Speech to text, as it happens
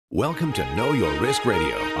Welcome to Know Your Risk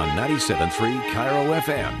Radio on 97.3 Cairo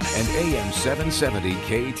FM and AM 770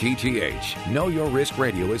 KTTH. Know Your Risk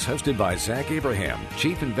Radio is hosted by Zach Abraham,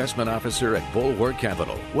 Chief Investment Officer at Bulwark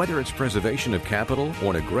Capital. Whether it's preservation of capital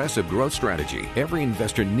or an aggressive growth strategy, every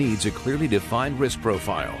investor needs a clearly defined risk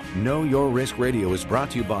profile. Know Your Risk Radio is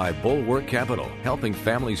brought to you by Bulwark Capital, helping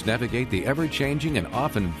families navigate the ever-changing and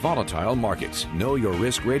often volatile markets. Know Your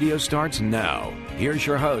Risk Radio starts now. Here's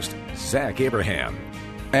your host, Zach Abraham.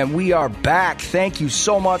 And we are back. Thank you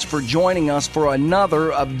so much for joining us for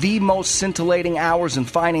another of the most scintillating hours in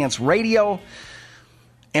finance radio.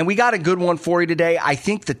 And we got a good one for you today. I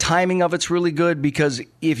think the timing of it's really good because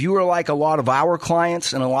if you are like a lot of our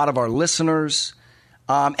clients and a lot of our listeners,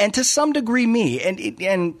 and to some degree me,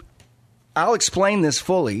 and I'll explain this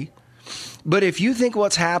fully, but if you think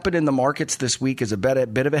what's happened in the markets this week is a bit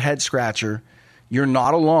of a head scratcher, you're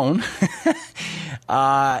not alone.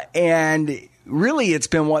 And really, it's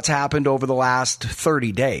been what's happened over the last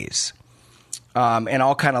 30 days. And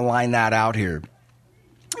I'll kind of line that out here.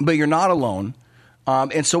 But you're not alone.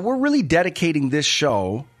 And so we're really dedicating this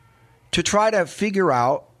show to try to figure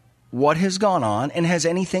out what has gone on and has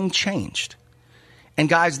anything changed. And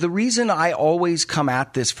guys, the reason I always come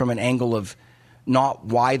at this from an angle of not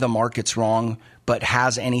why the market's wrong, but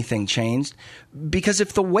has anything changed? Because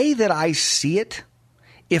if the way that I see it,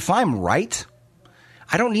 if I'm right,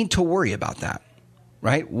 I don't need to worry about that,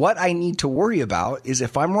 right? What I need to worry about is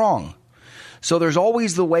if I'm wrong. So there's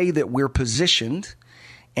always the way that we're positioned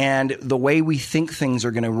and the way we think things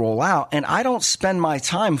are going to roll out. And I don't spend my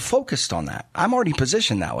time focused on that. I'm already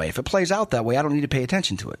positioned that way. If it plays out that way, I don't need to pay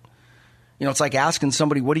attention to it. You know, it's like asking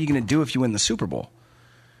somebody, what are you going to do if you win the Super Bowl?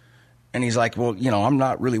 And he's like, well, you know, I'm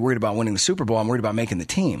not really worried about winning the Super Bowl. I'm worried about making the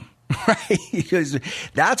team, right? Because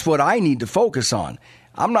that's what I need to focus on.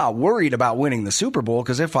 I'm not worried about winning the Super Bowl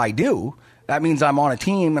because if I do, that means I'm on a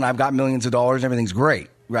team and I've got millions of dollars and everything's great,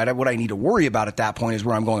 right? What I need to worry about at that point is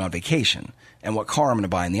where I'm going on vacation and what car I'm going to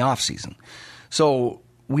buy in the off season. So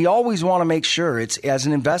we always want to make sure it's, as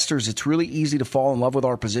an investors, it's really easy to fall in love with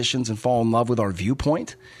our positions and fall in love with our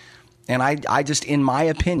viewpoint. And I just, in my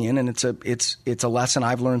opinion, and it's a lesson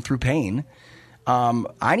I've learned through pain,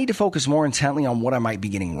 I need to focus more intently on what I might be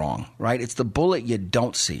getting wrong, right? It's the bullet you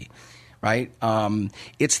don't see. Right.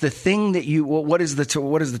 It's the thing that you, what is the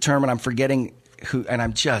term? And I'm forgetting who, and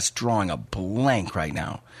I'm just drawing a blank right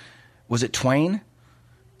now. Was it Twain?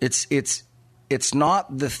 It's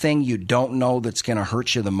not the thing you don't know that's going to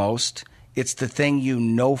hurt you the most. It's the thing you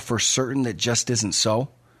know for certain that just isn't so.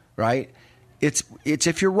 Right. It's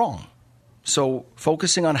if you're wrong. So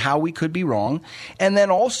focusing on how we could be wrong, and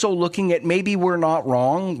then also looking at maybe we're not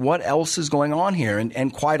wrong. What else is going on here?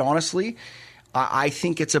 And quite honestly, I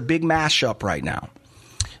think it's a big mashup right now.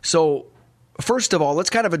 So first of all, let's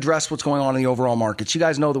kind of address what's going on in the overall markets. You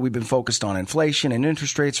guys know that we've been focused on inflation and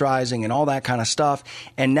interest rates rising and all that kind of stuff.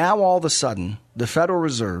 And now all of a sudden, the Federal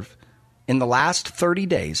Reserve in the last 30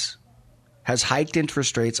 days has hiked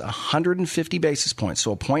interest rates 150 basis points,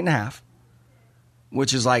 so 1.5 points,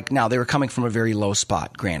 which is like, now they were coming from a very low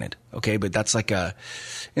spot, granted. Okay, but that's like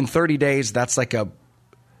in 30 days, that's like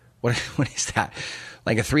what is that?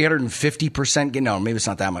 Like a 350% gain. No, maybe it's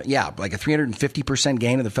not that much. Yeah, like a 350%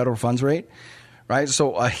 gain of the federal funds rate, right?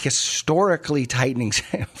 So a historically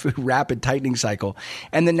rapid tightening cycle.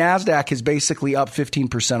 And the NASDAQ is basically up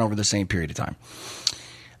 15% over the same period of time.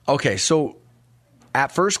 Okay, so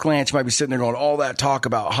at first glance, you might be sitting there going, all that talk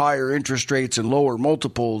about higher interest rates and lower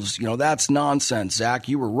multiples, you know, that's nonsense, Zach.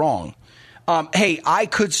 You were wrong. Hey, I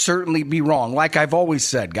could certainly be wrong. Like I've always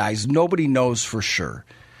said, guys, nobody knows for sure.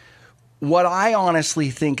 What I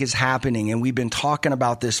honestly think is happening, and we've been talking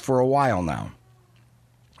about this for a while now,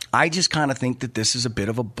 I just kind of think that this is a bit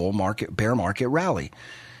of a bear market rally.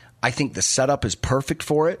 I think the setup is perfect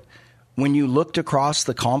for it. When you looked across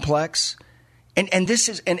the complex, and this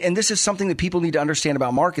is something that people need to understand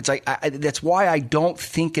about markets. That's why I don't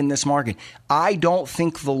think in this market, I don't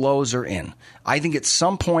think the lows are in. I think at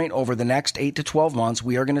some point over the next 8 to 12 months,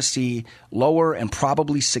 we are going to see lower and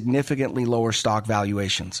probably significantly lower stock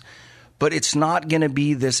valuations. But it's not going to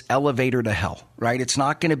be this elevator to hell, right? It's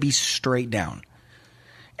not going to be straight down.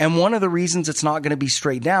 And one of the reasons it's not going to be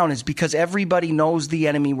straight down is because everybody knows the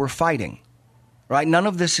enemy we're fighting, right? None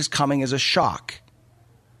of this is coming as a shock.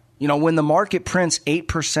 You know, when the market prints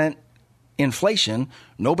 8% inflation,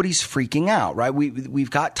 nobody's freaking out, right?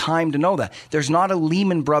 We've got time to know that. There's not a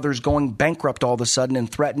Lehman Brothers going bankrupt all of a sudden and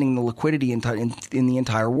threatening the liquidity in the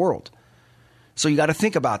entire world. So you got to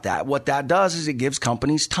think about that. What that does is it gives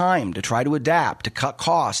companies time to try to adapt, to cut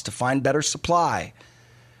costs, to find better supply,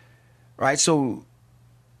 right? So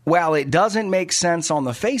while it doesn't make sense on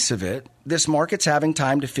the face of it, this market's having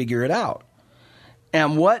time to figure it out.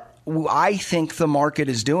 And what I think the market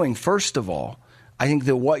is doing, first of all, I think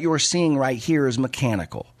that what you're seeing right here is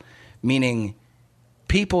mechanical, meaning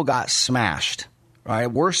people got smashed, right?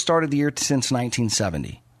 Worst start of the year since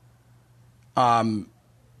 1970.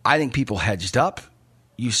 I think people hedged up.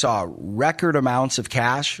 You saw record amounts of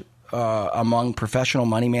cash among professional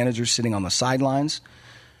money managers sitting on the sidelines.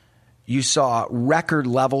 You saw record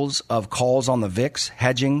levels of calls on the VIX,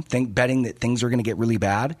 hedging, betting that things are going to get really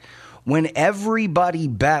bad. When everybody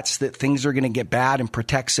bets that things are going to get bad and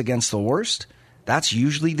protects against the worst, that's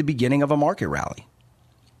usually the beginning of a market rally.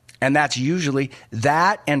 And that's usually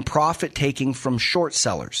that and profit taking from short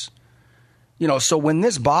sellers. So when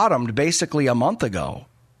this bottomed basically a month ago,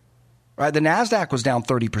 right, the NASDAQ was down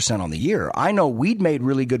 30% on the year. I know we'd made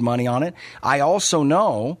really good money on it. I also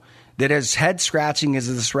know that as head-scratching as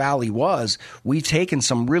this rally was, we've taken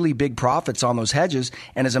some really big profits on those hedges.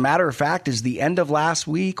 And as a matter of fact, as the end of last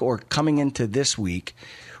week or coming into this week,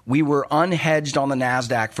 we were unhedged on the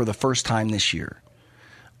NASDAQ for the first time this year.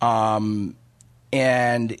 And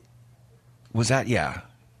was that, yeah.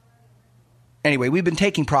 Anyway, we've been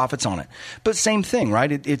taking profits on it. But same thing,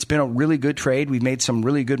 right? It's been a really good trade. We've made some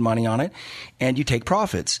really good money on it, and you take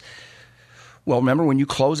profits. Well, remember, when you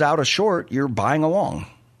close out a short, you're buying along,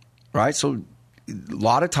 right? So a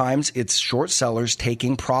lot of times it's short sellers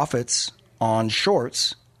taking profits on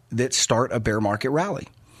shorts that start a bear market rally.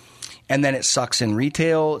 And then it sucks in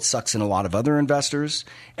retail. It sucks in a lot of other investors.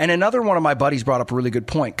 And another one of my buddies brought up a really good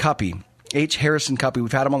point, Cuppy, H. Harrison Cuppy.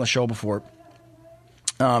 We've had him on the show before.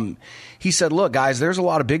 He said, look, guys, there's a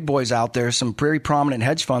lot of big boys out there, some very prominent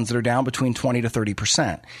hedge funds that are down between 20 to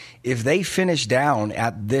 30%. If they finish down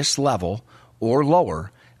at this level or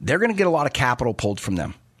lower, they're going to get a lot of capital pulled from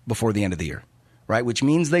them before the end of the year, right? Which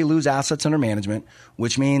means they lose assets under management,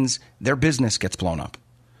 which means their business gets blown up.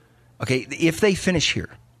 Okay, if they finish here.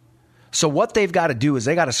 So what they've got to do is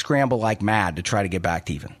they got to scramble like mad to try to get back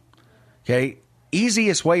to even. Okay,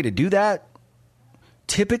 easiest way to do that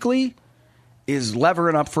typically is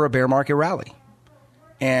levering up for a bear market rally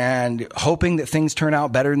and hoping that things turn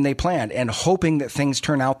out better than they planned and hoping that things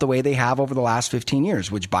turn out the way they have over the last 15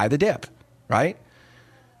 years, which buy the dip, right?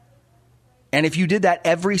 And if you did that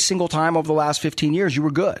every single time over the last 15 years, you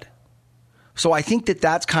were good. So I think that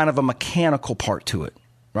that's kind of a mechanical part to it,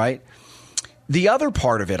 right? The other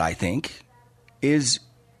part of it, I think, is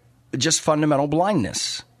just fundamental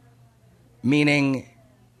blindness, meaning,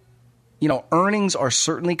 earnings are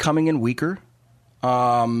certainly coming in weaker.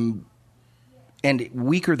 And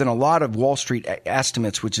weaker than a lot of Wall Street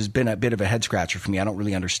estimates, which has been a bit of a head scratcher for me. I don't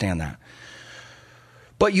really understand that.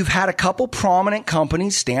 But you've had a couple prominent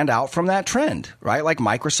companies stand out from that trend, right? Like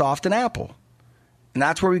Microsoft and Apple. And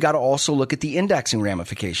that's where we got to also look at the indexing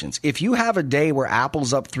ramifications. If you have a day where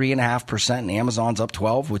Apple's up 3.5% and Amazon's up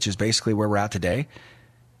 12%, which is basically where we're at today,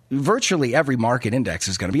 virtually every market index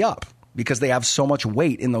is going to be up because they have so much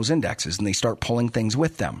weight in those indexes and they start pulling things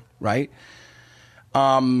with them, right?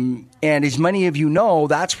 And as many of you know,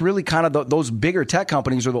 that's really kind of those bigger tech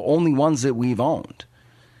companies are the only ones that we've owned.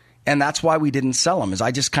 And that's why we didn't sell them, is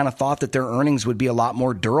I just kind of thought that their earnings would be a lot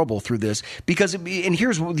more durable through this. Because, and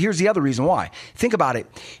here's the other reason why. Think about it.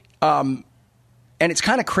 And it's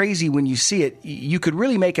kind of crazy when you see it. You could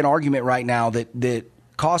really make an argument right now that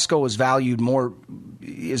Costco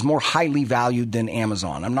is more highly valued than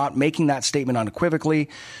Amazon. I'm not making that statement unequivocally,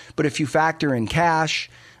 but if you factor in cash,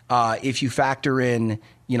 if you factor in,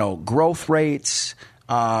 growth rates,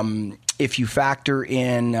 if you factor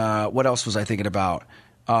in, what else was I thinking about?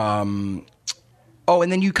 And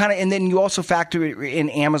then you also factor in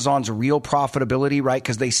Amazon's real profitability, right?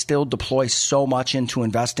 Because they still deploy so much into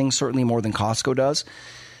investing, certainly more than Costco does.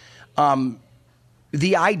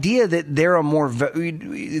 The idea that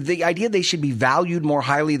the idea they should be valued more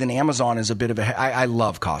highly than Amazon is a bit of I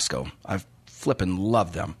love Costco. I flippin'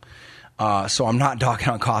 love them. So I'm not dogging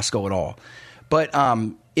on Costco at all. But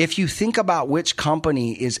if you think about which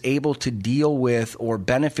company is able to deal with or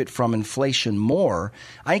benefit from inflation more,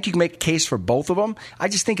 I think you can make a case for both of them. I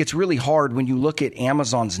just think it's really hard when you look at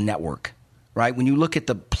Amazon's network, right? When you look at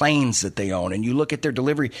the planes that they own and you look at their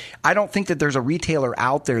delivery, I don't think that there's a retailer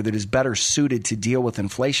out there that is better suited to deal with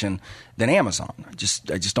inflation than Amazon. I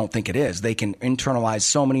just don't think it is. They can internalize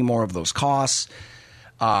so many more of those costs.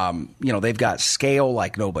 They've got scale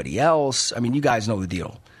like nobody else. I mean, you guys know the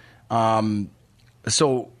deal.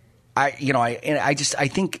 So I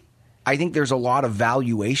think there's a lot of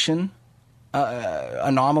valuation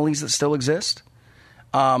anomalies that still exist.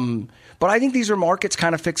 But I think these are markets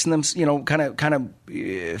kind of fixing them, kind of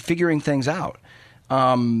figuring things out.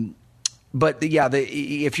 But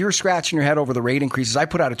if you're scratching your head over the rate increases, I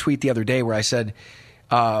put out a tweet the other day where I said,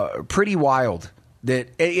 pretty wild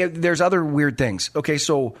that there's other weird things. Okay,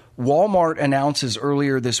 so Walmart announces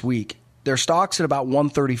earlier this week, their stock's at about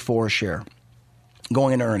 $134 a share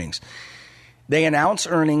going into earnings. They announce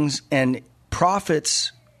earnings and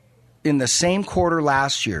profits in the same quarter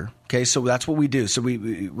last year. Okay, so that's what we do. So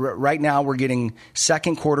we right now we're getting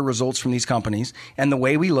second quarter results from these companies, and the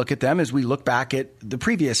way we look at them is we look back at the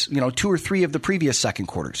previous, 2 or 3 of the previous second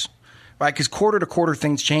quarters, right? Because quarter to quarter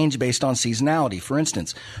things change based on seasonality. For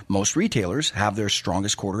instance, most retailers have their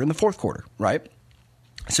strongest quarter in the fourth quarter, right?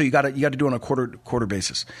 So you got to do it on a quarter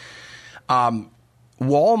basis.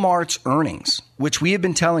 Walmart's earnings, which we have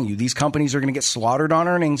been telling you, these companies are going to get slaughtered on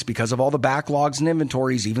earnings because of all the backlogs and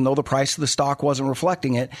inventories, even though the price of the stock wasn't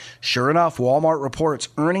reflecting it. Sure enough, Walmart reports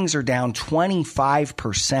earnings are down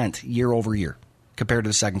 25% year over year compared to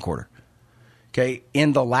the second quarter. Okay,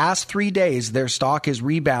 in the last 3 days, their stock has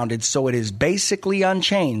rebounded, so it is basically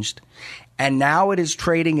unchanged. And now it is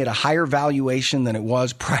trading at a higher valuation than it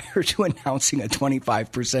was prior to announcing a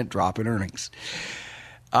 25% drop in earnings.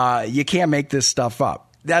 You can't make this stuff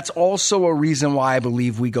up. That's also a reason why I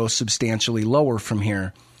believe we go substantially lower from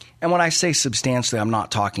here. And when I say substantially, I'm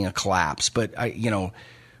not talking a collapse. But,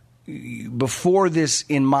 before this,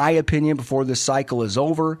 in my opinion, before this cycle is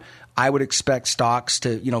over, I would expect stocks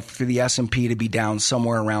to, for the S&P to be down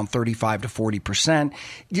somewhere around 35 to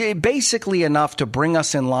 40%. Basically enough to bring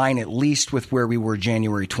us in line at least with where we were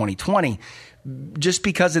January 2020. Just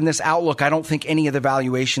because in this outlook, I don't think any of the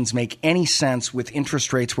valuations make any sense with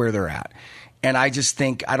interest rates where they're at. And I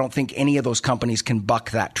don't think any of those companies can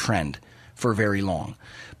buck that trend for very long.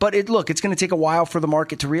 But it's going to take a while for the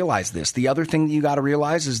market to realize this. The other thing that you got to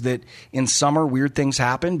realize is that in summer, weird things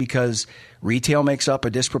happen because retail makes up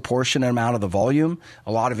a disproportionate amount of the volume.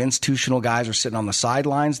 A lot of institutional guys are sitting on the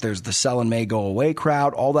sidelines. There's the sell and may go away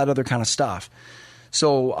crowd, all that other kind of stuff.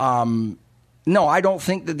 So, no, I don't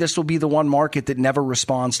think that this will be the one market that never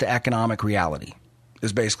responds to economic reality,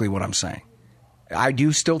 is basically what I'm saying. I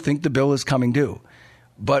do still think the bill is coming due.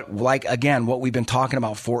 But again, what we've been talking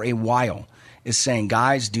about for a while is saying,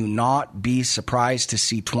 guys, do not be surprised to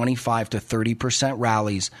see 25 to 30%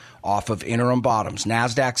 rallies off of interim bottoms.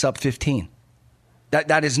 NASDAQ's up 15.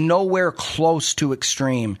 That is nowhere close to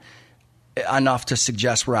extreme enough to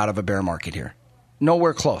suggest we're out of a bear market here.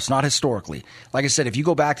 Nowhere close, not historically. Like I said, if you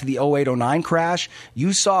go back to the 08-09 crash,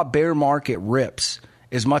 you saw bear market rips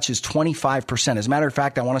as much as 25%. As a matter of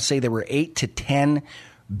fact, I want to say there were 8 to 10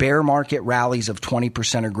 bear market rallies of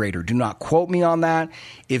 20% or greater. Do not quote me on that.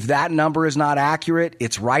 If that number is not accurate,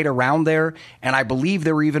 it's right around there. And I believe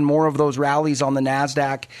there were even more of those rallies on the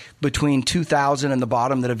NASDAQ between 2000 and the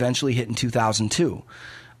bottom that eventually hit in 2002.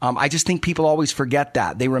 I just think people always forget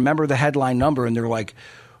that. They remember the headline number and they're like,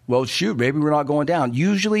 well, shoot, maybe we're not going down.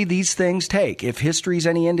 Usually these things take, if history is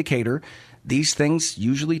any indicator, these things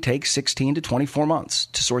usually take 16 to 24 months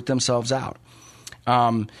to sort themselves out.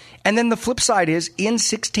 And then the flip side is in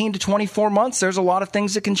 16 to 24 months, there's a lot of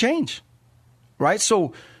things that can change, right?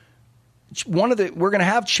 So we're going to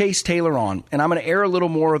have Chase Taylor on, and I'm going to air a little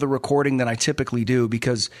more of the recording than I typically do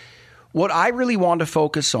because what I really wanted to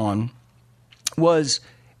focus on was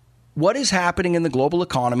what is happening in the global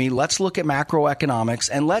economy. Let's look at macroeconomics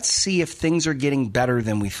and let's see if things are getting better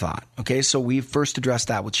than we thought. Okay, so we've first addressed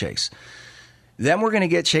that with Chase. Then we're going to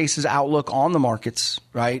get Chase's outlook on the markets,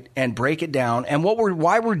 right, and break it down. And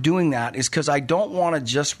why we're doing that is because I don't want to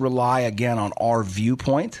just rely, again, on our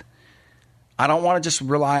viewpoint. I don't want to just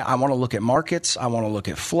rely. I want to look at markets. I want to look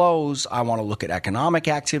at flows. I want to look at economic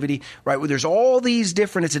activity, right? Well, there's all these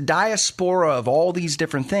different, it's a diaspora of all these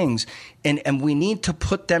different things. And we need to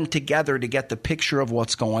put them together to get the picture of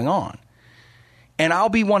what's going on. And I'll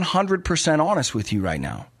be 100% honest with you right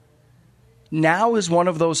now. Now is one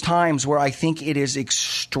of those times where I think it is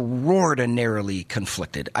extraordinarily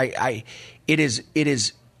conflicted. It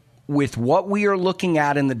is with what we are looking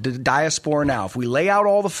at in the diaspora now. If we lay out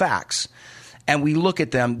all the facts and we look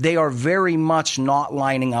at them, they are very much not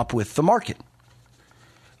lining up with the market.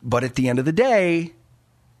 But at the end of the day,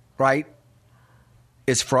 right,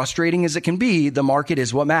 as frustrating as it can be, the market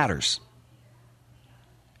is what matters.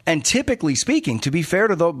 And typically speaking, to be fair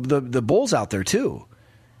to the bulls out there too,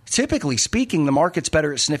 typically speaking, the market's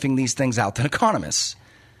better at sniffing these things out than economists.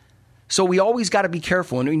 So we always got to be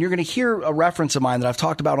careful. And you're going to hear a reference of mine that I've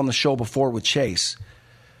talked about on the show before with Chase,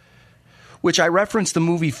 which I referenced the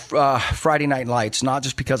movie Friday Night Lights, not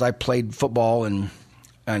just because I played football and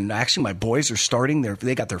actually my boys are starting.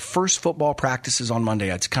 They got their first football practices on Monday.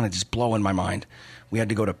 It's kind of just blowing my mind. We had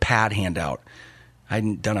to go to pad handout. I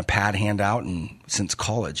hadn't done a pad handout since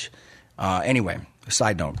college. Anyway,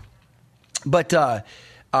 side note. But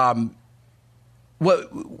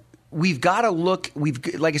what we've got to look,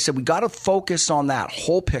 like I said, we've got to focus on that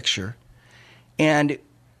whole picture, and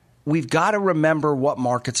we've got to remember what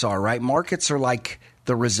markets are, right? Markets are like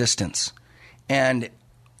the resistance. And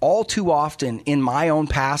all too often in my own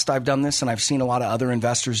past, I've done this, and I've seen a lot of other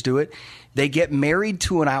investors do it. They get married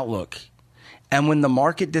to an outlook. And when the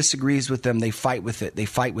market disagrees with them, they fight with it. They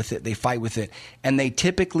fight with it. They fight with it. And they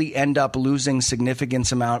typically end up losing significant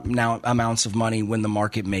amounts of money when the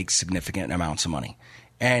market makes significant amounts of money.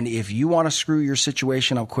 And if you want to screw your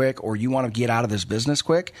situation up quick, or you want to get out of this business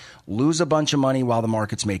quick, lose a bunch of money while the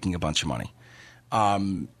market's making a bunch of money.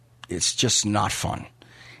 It's just not fun.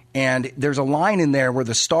 And there's a line in there where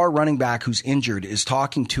the star running back who's injured is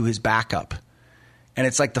talking to his backup. And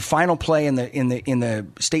it's like the final play in the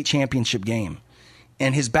state championship game.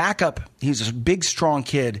 And his backup, he was a big, strong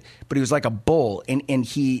kid, but he was like a bull, and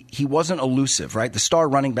he wasn't elusive, right? The star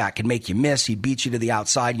running back could make you miss. He'd beat you to the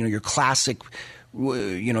outside, your classic,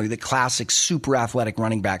 the classic super athletic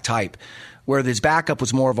running back type, where his backup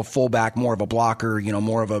was more of a fullback, more of a blocker,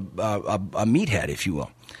 more of a meathead, if you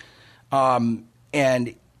will.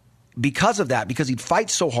 And because of that, because he'd fight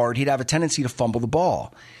so hard, he'd have a tendency to fumble the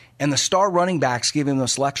ball. And the star running backs give him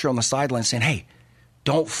this lecture on the sideline saying, hey,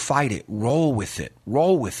 don't fight it. Roll with it.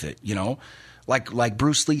 Roll with it, Like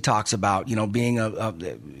Bruce Lee talks about,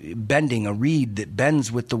 being bending a reed that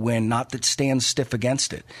bends with the wind, not that stands stiff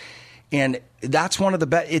against it. And that's one of the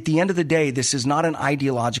best. At the end of the day, this is not an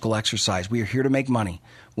ideological exercise. We are here to make money.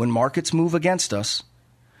 When markets move against us,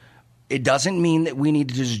 it doesn't mean that we need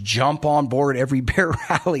to just jump on board every bear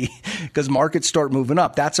rally because markets start moving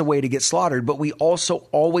up. That's a way to get slaughtered. But we also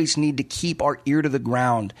always need to keep our ear to the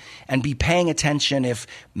ground and be paying attention if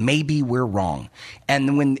maybe we're wrong.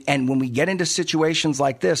 And when we get into situations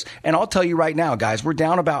like this, and I'll tell you right now, guys, we're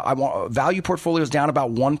down value portfolios down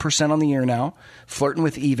about 1% on the year now, flirting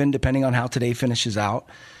with even depending on how today finishes out.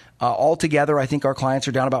 Altogether, I think our clients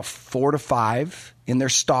are down about 4 to 5 in their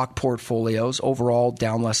stock portfolios. Overall,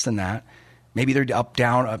 down less than that. Maybe they're up,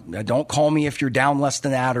 down. Don't call me if you're down less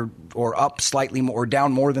than that, or up slightly more, or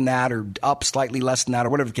down more than that, or up slightly less than that, or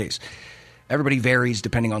whatever the case. Everybody varies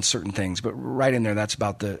depending on certain things, but right in there, that's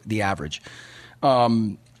about the average.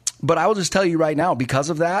 But I will just tell you right now,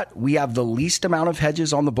 because of that, we have the least amount of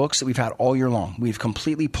hedges on the books that we've had all year long. We've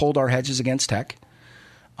completely pulled our hedges against tech.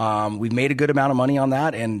 We've made a good amount of money on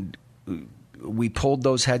that, and we pulled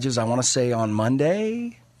those hedges, I want to say, on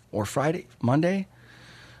Monday or Friday. Monday.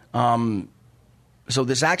 So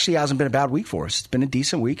this actually hasn't been a bad week for us. It's been a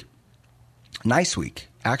decent week. Nice week,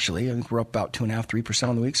 actually. I think we're up about 2.5%, 3%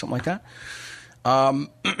 on the week, something like that.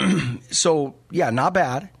 So, yeah, not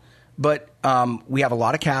bad. But we have a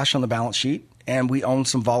lot of cash on the balance sheet, and we own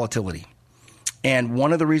some volatility. And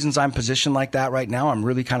one of the reasons I'm positioned like that right now, I'm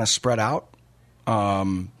really kind of spread out.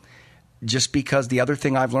 Just because the other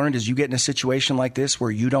thing I've learned is you get in a situation like this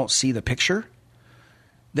where you don't see the picture,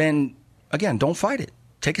 then again, don't fight it.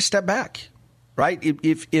 Take a step back, right?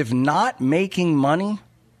 If not making money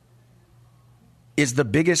is the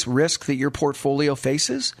biggest risk that your portfolio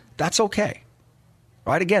faces, that's okay,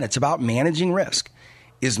 right? Again, it's about managing risk.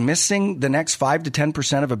 Is missing the next 5 to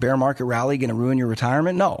 10% of a bear market rally going to ruin your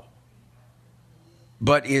retirement? No.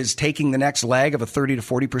 But is taking the next leg of a 30 to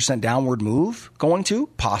 40% downward move going to?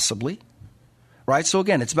 Possibly. Right? So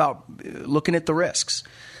again, it's about looking at the risks.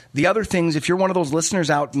 The other things, if you're one of those listeners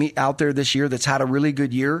out there this year that's had a really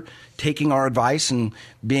good year, taking our advice and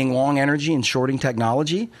being long energy and shorting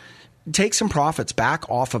technology, take some profits, back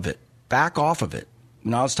off of it. Back off of it.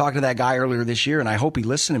 I was talking to that guy earlier this year, and I hope he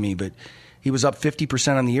listened to me, but he was up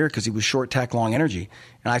 50% on the year because he was short tech, long energy.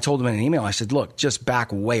 And I told him in an email, I said, look, just back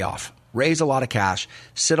way off. Raise a lot of cash,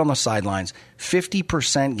 sit on the sidelines.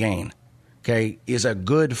 50% gain, okay, is a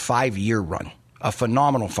good 5-year run, a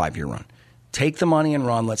phenomenal 5-year run. Take the money and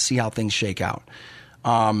run. Let's see how things shake out.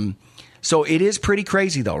 So it is pretty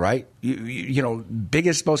crazy, though, right?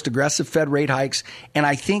 Biggest, most aggressive Fed rate hikes. And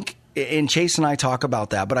I think, and Chase and I talk about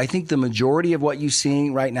that, but I think the majority of what you're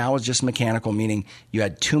seeing right now is just mechanical, meaning you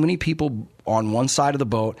had too many people on one side of the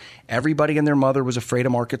boat. Everybody and their mother was afraid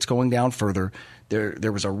of markets going down further.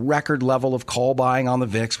 There was a record level of call buying on the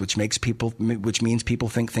VIX, which means people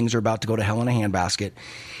think things are about to go to hell in a handbasket.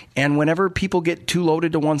 And whenever people get too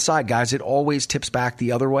loaded to one side, guys, it always tips back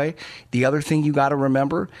the other way. The other thing you got to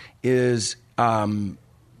remember is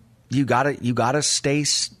you got to stay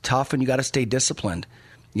tough and you got to stay disciplined.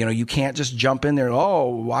 You can't just jump in there.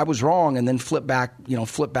 Oh, I was wrong, and then flip back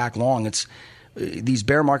long. These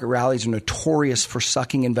bear market rallies are notorious for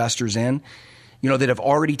sucking investors in. that have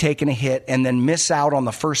already taken a hit and then miss out on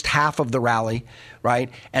the first half of the rally, right?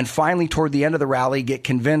 And finally, toward the end of the rally, get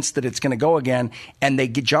convinced that it's going to go again, and they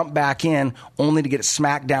jump back in only to get it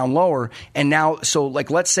smacked down lower. And now, so like,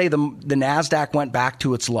 let's say the NASDAQ went back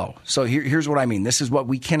to its low. So here's what I mean. This is what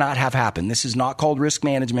we cannot have happen. This is not called risk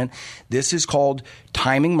management. This is called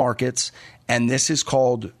timing markets, and this is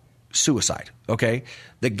called suicide, okay?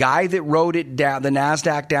 The guy that rode it down, the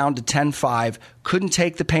NASDAQ down to 10.5, couldn't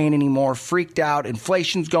take the pain anymore, freaked out,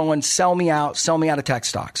 inflation's going, sell me out of tech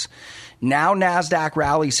stocks. Now NASDAQ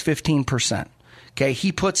rallies 15%. Okay,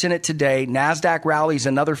 he puts in it today, NASDAQ rallies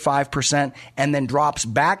another 5% and then drops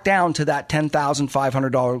back down to that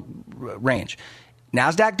 $10,500 range.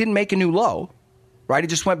 NASDAQ didn't make a new low, right? It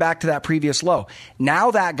just went back to that previous low.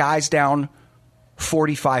 Now that guy's down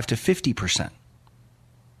 45 to 50%.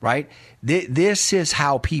 Right? This is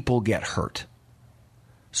how people get hurt.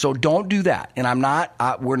 So don't do that. And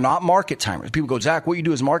we're not market timers. People go, Zach, what you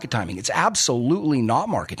do is market timing. It's absolutely not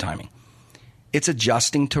market timing. It's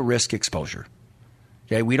adjusting to risk exposure.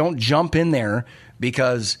 Okay? We don't jump in there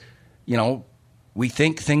because, we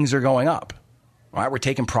think things are going up. Right? We're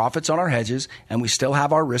taking profits on our hedges and we still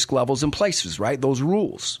have our risk levels in places, right? Those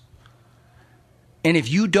rules. And if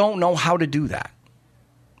you don't know how to do that,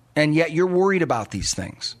 and yet you're worried about these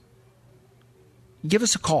things, give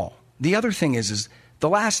us a call. The other thing is the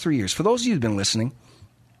last 3 years, for those of you who've been listening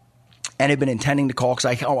and have been intending to call, because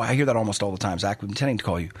I hear that almost all the time, Zach, we're intending to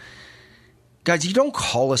call you. Guys, you don't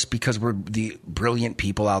call us because we're the brilliant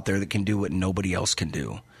people out there that can do what nobody else can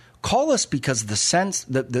do. Call us because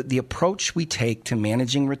the approach we take to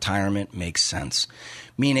managing retirement makes sense.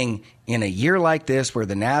 Meaning, in a year like this where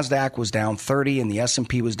the NASDAQ was down 30 and the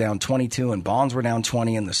S&P was down 22 and bonds were down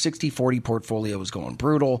 20 and the 60-40 portfolio was going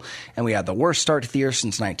brutal and we had the worst start to the year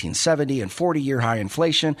since 1970 and 40-year high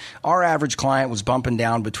inflation, our average client was bumping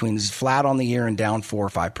down between flat on the year and down 4 or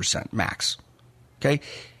 5% max. Okay?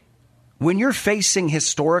 When you're facing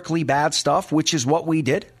historically bad stuff, which is what we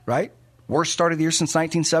did, right? Worst start of the year since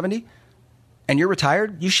 1970, and you're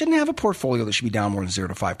retired, you shouldn't have a portfolio that should be down more than 0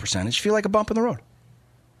 to 5%. It should feel like a bump in the road.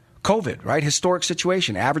 COVID, right? Historic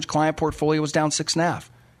situation. Average client portfolio was down 6.5.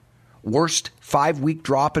 Worst 5-week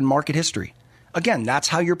drop in market history. Again, that's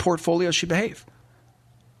how your portfolio should behave.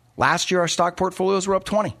 Last year, our stock portfolios were up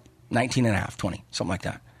 20, 19.5, 20, something like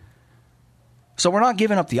that. So we're not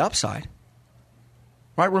giving up the upside,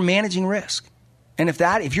 right? We're managing risk. And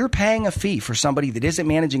if you're paying a fee for somebody that isn't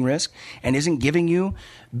managing risk and isn't giving you,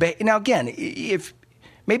 now again, if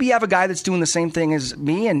maybe you have a guy that's doing the same thing as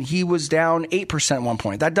me and he was down 8% at one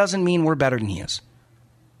point, that doesn't mean we're better than he is,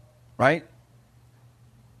 right?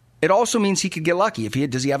 It also means he could get lucky.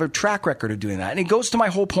 Does he have a track record of doing that? And it goes to my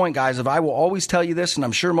whole point, guys, of I will always tell you this, and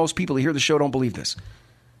I'm sure most people who hear the show don't believe this.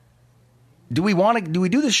 Do we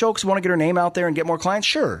do the show because we want to get our name out there and get more clients?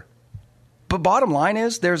 Sure. But bottom line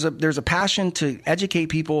is there's a passion to educate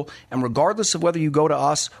people, and regardless of whether you go to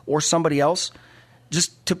us or somebody else,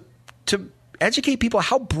 just to educate people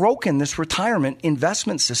how broken this retirement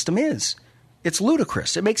investment system is. It's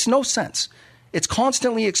ludicrous. It makes no sense. It's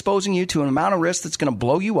constantly exposing you to an amount of risk that's going to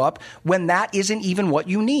blow you up when that isn't even what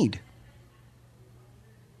you need.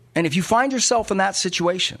 And if you find yourself in that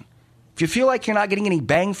situation, if you feel like you're not getting any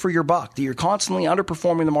bang for your buck, that you're constantly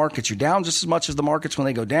underperforming the markets, you're down just as much as the markets when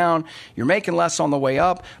they go down, you're making less on the way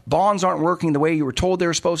up, bonds aren't working the way you were told they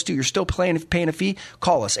were supposed to, you're still paying a fee,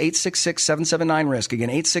 call us, 866-779-RISK. Again,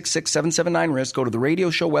 866-779-RISK. Go to the radio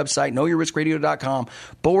show website, knowyourriskradio.com,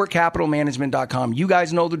 bulwarkcapitalmanagement.com. You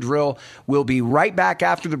guys know the drill. We'll be right back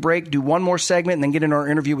after the break, do one more segment, and then get into our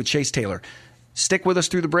interview with Chase Taylor. Stick with us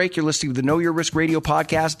through the break. You're listening to the Know Your Risk Radio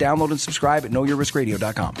podcast. Download and subscribe at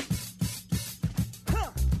knowyourriskradio.com.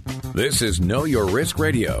 This is Know Your Risk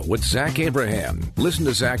Radio with Zach Abraham. Listen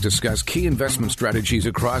to Zach discuss key investment strategies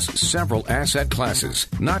across several asset classes,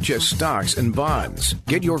 not just stocks and bonds.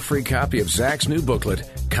 Get your free copy of Zach's new booklet,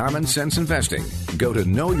 Common Sense Investing. Go to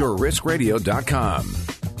knowyourriskradio.com.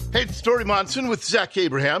 Hey, it's Dory Monson with Zach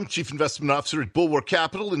Abraham, Chief Investment Officer at Bulwark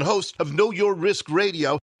Capital and host of Know Your Risk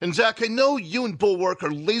Radio. And Zach, I know you and Bulwark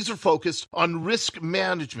are laser focused on risk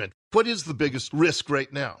management. What is the biggest risk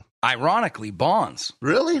right now? Ironically, bonds.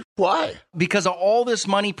 Really? Why? Because of all this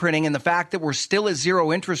money printing and the fact that we're still at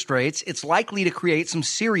zero interest rates, it's likely to create some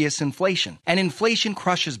serious inflation. And inflation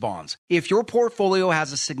crushes bonds. If your portfolio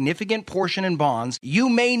has a significant portion in bonds, you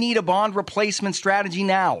may need a bond replacement strategy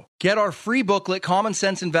now. Get our free booklet, Common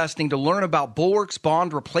Sense Investing, to learn about Bulwark's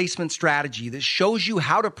bond replacement strategy that shows you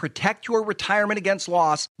how to protect your retirement against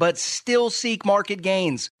loss, but still seek market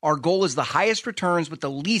gains. Our goal is the highest returns with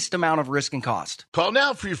the least amount of risk and cost. Call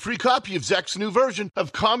now for your free free copy of Zach's new version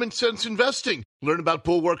of Common Sense Investing. Learn about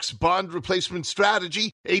Bulwark's bond replacement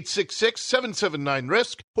strategy,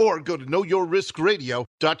 866-779-RISK, or go to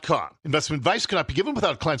knowyourriskradio.com. Investment advice cannot be given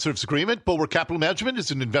without a client service agreement. Bulwark Capital Management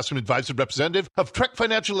is an investment advisor representative of Trek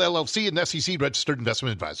Financial LLC and SEC-registered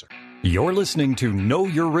investment advisor. You're listening to Know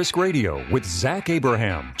Your Risk Radio with Zach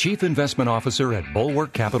Abraham, Chief Investment Officer at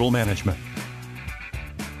Bulwark Capital Management.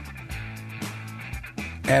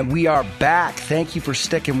 And we are back. Thank you for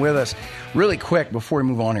sticking with us. Really quick, before we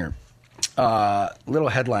move on here, little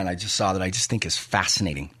headline I just saw that I just think is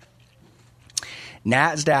fascinating.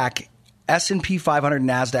 NASDAQ, S&P 500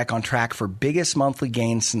 NASDAQ on track for biggest monthly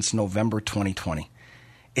gain since November 2020.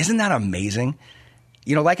 Isn't that amazing?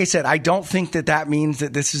 You know, like I said, I don't think that that means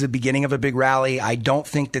that this is the beginning of a big rally. I don't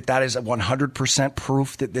think that that is 100%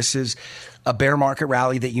 proof that this is a bear market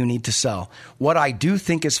rally that you need to sell. What I do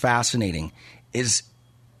think is fascinating is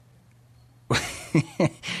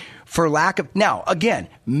for lack of, now again,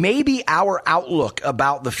 maybe our outlook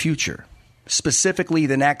about the future, specifically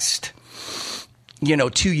the next,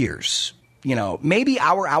 2 years, maybe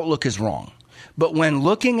our outlook is wrong. But when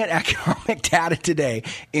looking at economic data today,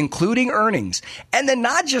 including earnings, and then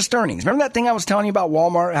not just earnings, remember that thing I was telling you about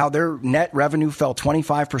Walmart, how their net revenue fell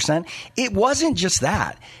 25%? It wasn't just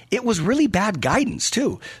that. It was really bad guidance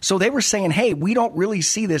too. So they were saying, hey, we don't really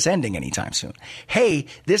see this ending anytime soon. Hey,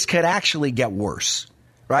 this could actually get worse,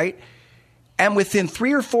 right? And within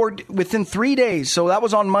 3 days, so that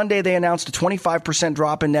was on Monday, they announced a 25%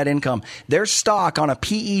 drop in net income. Their stock on a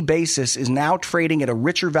PE basis is now trading at a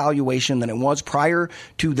richer valuation than it was prior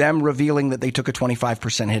to them revealing that they took a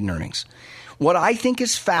 25% hit in earnings. What I think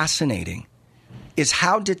is fascinating is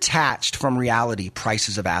how detached from reality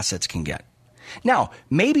prices of assets can get. Now,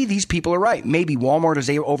 maybe these people are right. Maybe Walmart is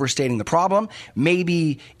overstating the problem.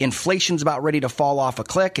 Maybe inflation's about ready to fall off a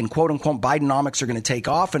cliff and quote unquote Bidenomics are going to take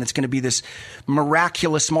off and it's going to be this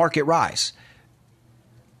miraculous market rise.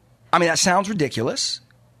 I mean, that sounds ridiculous,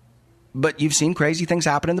 but you've seen crazy things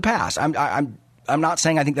happen in the past. I'm not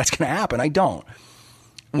saying I think that's going to happen. I don't.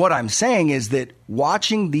 What I'm saying is that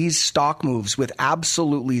watching these stock moves with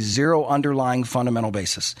absolutely zero underlying fundamental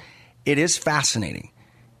basis, it is fascinating.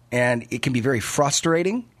 And it can be very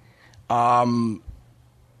frustrating,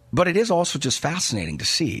 but it is also just fascinating to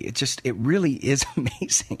see. It really is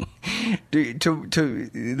amazing to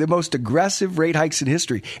the most aggressive rate hikes in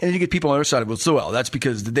history. And then you get people on the other side of it, well, that's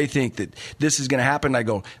because they think that this is going to happen. I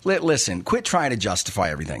go, listen, quit trying to justify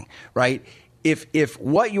everything, right? If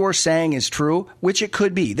what you're saying is true, which it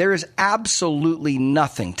could be, there is absolutely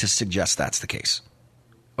nothing to suggest that's the case,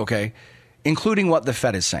 okay? Including what the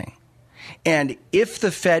Fed is saying. And if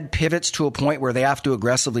the Fed pivots to a point where they have to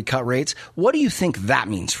aggressively cut rates, what do you think that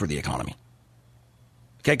means for the economy?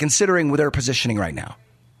 Okay, considering where they're positioning right now.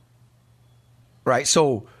 Right?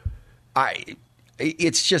 So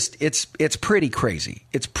it's pretty crazy.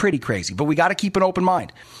 It's pretty crazy. But we got to keep an open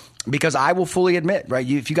mind because I will fully admit, right,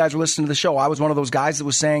 if you guys were listening to the show, I was one of those guys that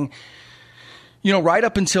was saying, right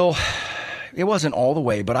up until it wasn't all the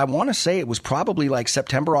way, but I want to say it was probably like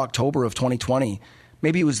September, October of 2020.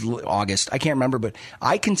 Maybe it was August. I can't remember, but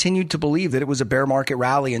I continued to believe that it was a bear market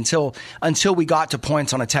rally until we got to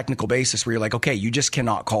points on a technical basis where you're like, okay, you just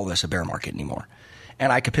cannot call this a bear market anymore.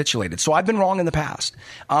 And I capitulated. So I've been wrong in the past.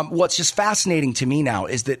 What's just fascinating to me now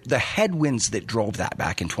is that the headwinds that drove that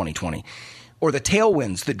back in 2020 or the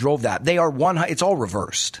tailwinds that drove that, it's all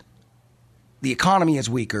reversed. The economy is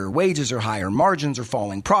weaker, wages are higher, margins are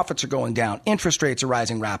falling, profits are going down, interest rates are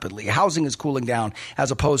rising rapidly, housing is cooling down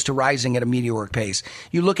as opposed to rising at a meteoric pace.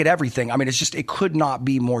 You look at everything. I mean, it could not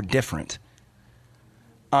be more different.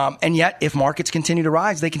 And yet, if markets continue to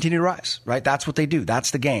rise, they continue to rise, right? That's what they do.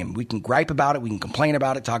 That's the game. We can gripe about it. We can complain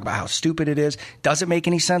about it, talk about how stupid it is. Does it make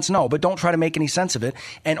any sense? No, but don't try to make any sense of it.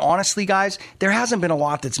 And honestly, guys, there hasn't been a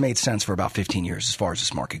lot that's made sense for about 15 years as far as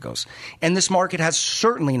this market goes. And this market has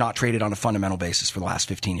certainly not traded on a fundamental basis for the last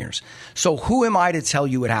 15 years. So who am I to tell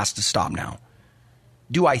you it has to stop now?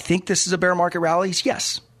 Do I think this is a bear market rally?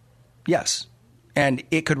 Yes. Yes. And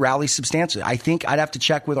it could rally substantially. I think I'd have to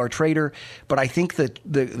check with our trader, but I think that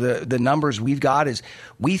the numbers we've got is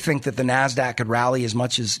we think that the NASDAQ could rally as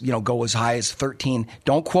much as, go as high as 13.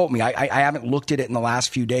 Don't quote me. I haven't looked at it in the last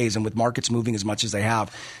few days, and with markets moving as much as they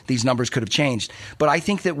have, these numbers could have changed. But I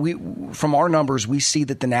think that from our numbers, we see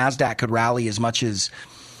that the NASDAQ could rally as much as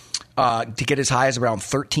to get as high as around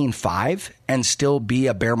 13.5 and still be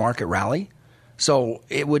a bear market rally. So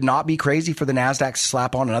it would not be crazy for the NASDAQ to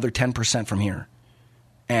slap on another 10% from here.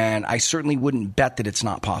 And I certainly wouldn't bet that it's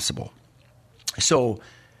not possible. So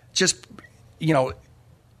just,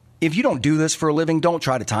 if you don't do this for a living, don't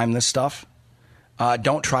try to time this stuff.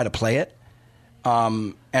 Don't try to play it.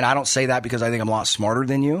 And I don't say that because I think I'm a lot smarter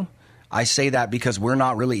than you. I say that because we're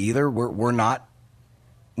not really either. We're not.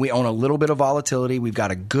 We own a little bit of volatility. We've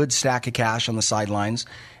got a good stack of cash on the sidelines,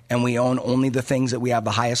 and we own only the things that we have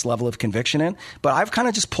the highest level of conviction in. But I've kind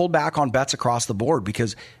of just pulled back on bets across the board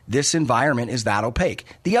because this environment is that opaque.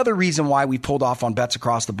 The other reason why we pulled off on bets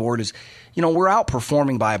across the board is, we're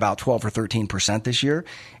outperforming by about 12 or 13% this year.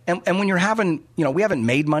 And when you're having, we haven't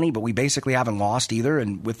made money, but we basically haven't lost either.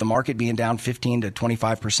 And with the market being down 15 to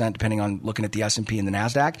 25%, depending on looking at the S&P and the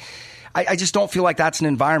NASDAQ, I just don't feel like that's an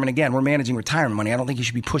environment. Again, we're managing retirement money. I don't think you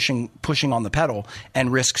should be pushing on the pedal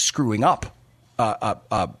and risk screwing up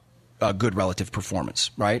a good relative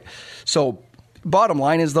performance, right? So bottom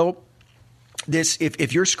line is, though, this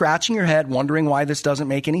if you're scratching your head wondering why this doesn't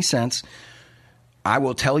make any sense, I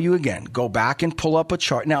will tell you again, go back and pull up a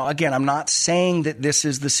chart. Now, again, I'm not saying that this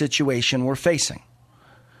is the situation we're facing.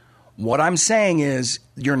 What I'm saying is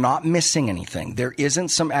you're not missing anything. There isn't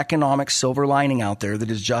some economic silver lining out there that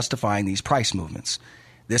is justifying these price movements.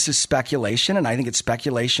 This is speculation, and I think it's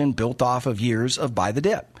speculation built off of years of buy the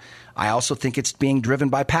dip. I also think it's being driven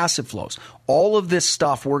by passive flows. All of this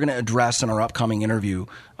stuff we're going to address in our upcoming interview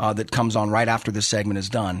that comes on right after this segment is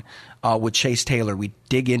done with Chase Taylor. We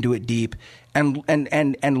dig into it deep and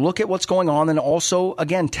look at what's going on, and also,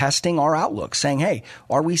 again, testing our outlook, saying, hey,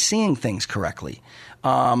 are we seeing things correctly?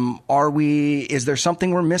 Is there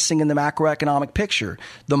something we're missing in the macroeconomic picture?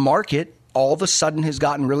 The market all of a sudden has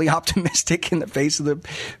gotten really optimistic in the face of the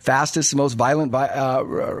fastest, most violent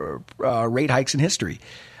rate hikes in history.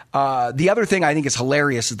 The other thing I think is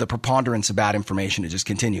hilarious is the preponderance of bad information. It just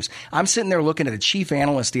continues. I'm sitting there looking at a chief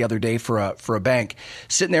analyst the other day for a bank,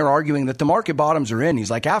 sitting there arguing that the market bottoms are in. He's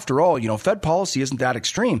like, after all, Fed policy isn't that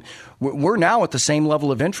extreme. We're now at the same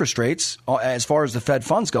level of interest rates as far as the Fed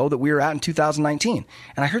funds go that we were at in 2019.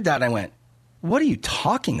 And I heard that and I went, what are you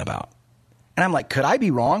talking about? And I'm like, could I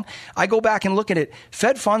be wrong? I go back and look at it.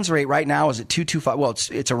 Fed funds rate right now is at 2.25. Well,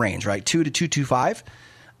 it's a range, right? 2 to 2.25.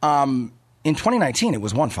 In 2019, it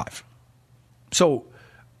was 1.5. So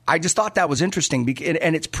I just thought that was interesting.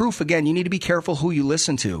 And it's proof, again, you need to be careful who you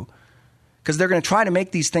listen to because they're going to try to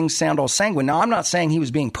make these things sound all sanguine. Now, I'm not saying he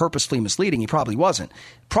was being purposefully misleading. He probably wasn't.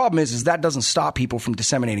 Problem is that doesn't stop people from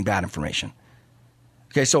disseminating bad information.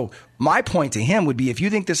 Okay, so my point to him would be if you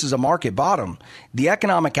think this is a market bottom, the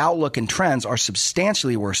economic outlook and trends are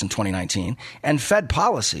substantially worse in 2019, and Fed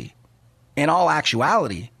policy, in all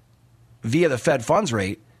actuality, via the Fed funds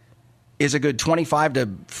rate, is a good 25 to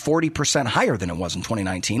 40% higher than it was in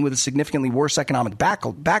 2019 with a significantly worse economic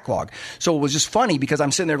backlog. So it was just funny because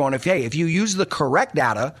I'm sitting there going, if you use the correct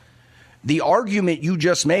data, the argument you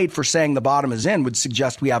just made for saying the bottom is in would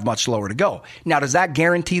suggest we have much lower to go. Now, does that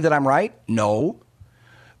guarantee that I'm right? No.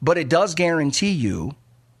 But it does guarantee you,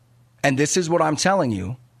 and this is what I'm telling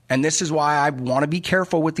you, and this is why I want to be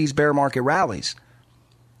careful with these bear market rallies.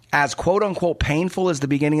 As quote-unquote painful as the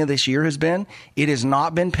beginning of this year has been, it has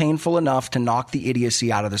not been painful enough to knock the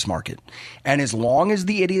idiocy out of this market. And as long as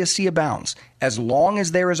the idiocy abounds, as long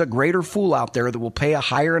as there is a greater fool out there that will pay a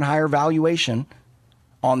higher and higher valuation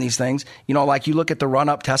on these things, like you look at the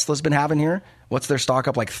run-up Tesla's been having here, what's their stock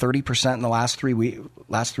up like 30% in the last 3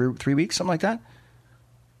 weeks, something like that?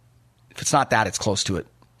 If it's not that, it's close to it.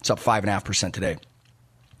 It's up 5.5% today.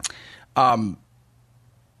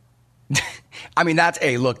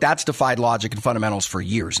 That's defied logic and fundamentals for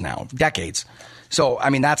years now, decades. So,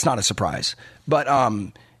 that's not a surprise. But,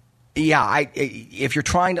 if you're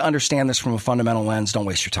trying to understand this from a fundamental lens, don't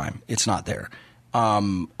waste your time. It's not there.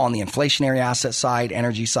 On the inflationary asset side,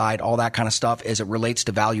 energy side, all that kind of stuff, as it relates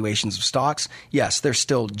to valuations of stocks, yes, they're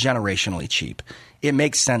still generationally cheap. It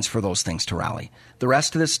makes sense for those things to rally. The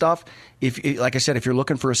rest of this stuff, like I said, if you're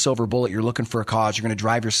looking for a silver bullet, you're looking for a cause, you're going to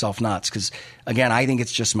drive yourself nuts. Because, again, I think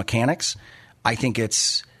it's just mechanics. I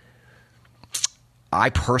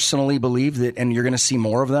personally believe that, and you're going to see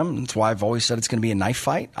more of them. That's why I've always said it's going to be a knife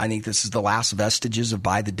fight. I think this is the last vestiges of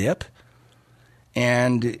buy the dip.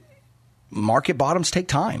 And market bottoms take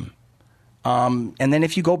time. And then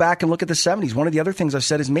if you go back and look at the 70s, one of the other things I've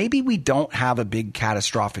said is maybe we don't have a big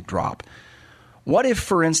catastrophic drop. What if,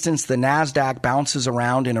 for instance, the NASDAQ bounces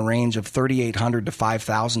around in a range of 3,800 to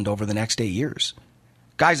 5,000 over the next 8 years?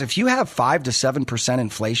 Guys, if you have 5 to 7%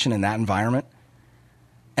 inflation in that environment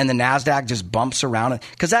and the NASDAQ just bumps around,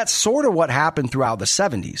 because that's sort of what happened throughout the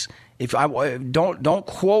 70s. If I don't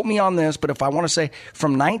quote me on this, but if I want to say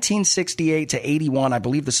from 1968 to 81, I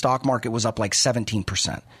believe the stock market was up like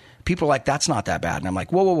 17%. People are like, that's not that bad. And I'm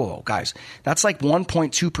like, whoa, guys, that's like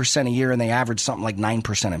 1.2% a year, and they average something like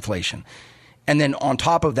 9% inflation. And then on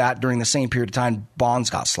top of that, during the same period of time,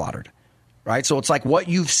 bonds got slaughtered. right? So it's like what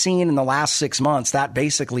you've seen in the last 6 months, that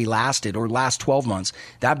basically lasted, or last 12 months,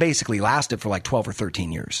 that basically lasted for like 12 or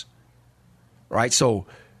 13 years, right? So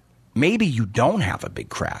maybe you don't have a big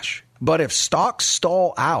crash. But if stocks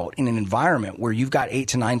stall out in an environment where you've got 8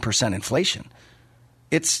 to 9% inflation,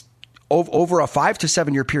 it's over a 5 to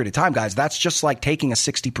 7 year period of time, guys. That's just like taking a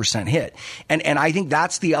 60% hit. And I think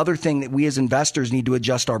that's the other thing that we as investors need to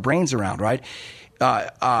adjust our brains around, right?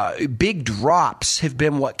 Big drops have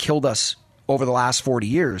been what killed us over the last 40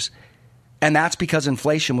 years. And that's because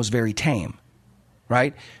inflation was very tame,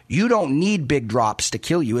 right? You don't need big drops to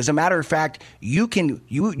kill you. As a matter of fact,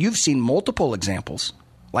 you've seen multiple examples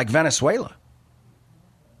like Venezuela,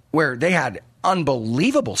 where they had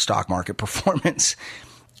unbelievable stock market performance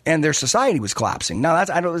and their society was collapsing. Now, it's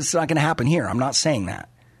not going to happen here. I'm not saying that.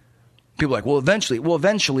 People are like, well,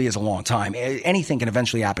 eventually is a long time. Anything can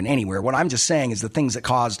eventually happen anywhere. What I'm just saying is the things that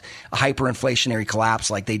caused a hyperinflationary collapse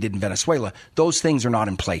like they did in Venezuela, those things are not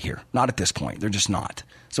in play here. Not at this point. They're just not.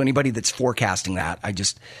 So anybody that's forecasting that,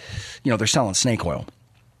 they're selling snake oil.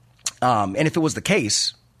 And if it was the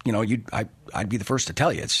case, I'd be the first to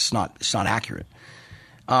tell you it's not accurate.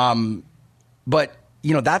 But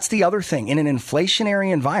that's the other thing. In an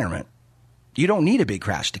inflationary environment, you don't need a big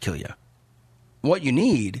crash to kill you. What you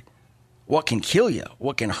need, what can kill you,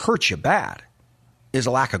 what can hurt you bad, is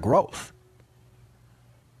a lack of growth.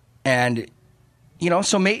 And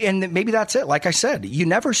maybe that's it. Like I said,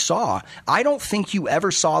 I don't think you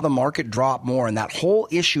ever saw the market drop more. And that whole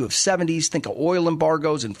issue of 70s, think of oil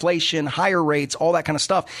embargoes, inflation, higher rates, all that kind of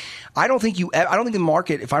stuff. I don't think the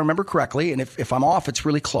market, if I remember correctly, and if I'm off, it's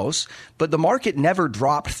really close, but the market never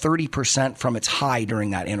dropped 30% from its high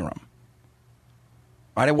during that interim.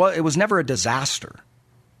 Right? It was never a disaster.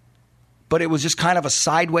 But it was just kind of a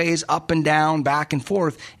sideways, up and down, back and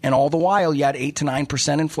forth. And all the while, you had 8 to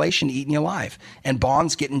 9% inflation eating you alive. And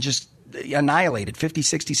bonds getting just annihilated, 50,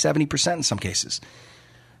 60, 70% in some cases.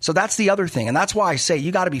 So that's the other thing. And that's why I say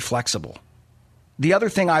you got to be flexible. The other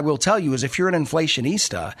thing I will tell you is if you're an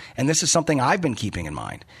inflationista, and this is something I've been keeping in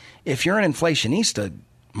mind, if you're an inflationista,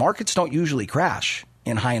 markets don't usually crash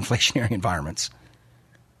in high inflationary environments.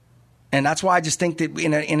 And that's why I just think that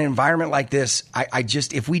in an environment like this,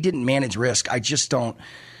 if we didn't manage risk, I just don't.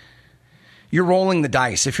 You're rolling the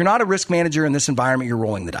dice. If you're not a risk manager in this environment, you're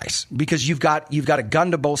rolling the dice because you've got a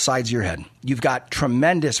gun to both sides of your head. You've got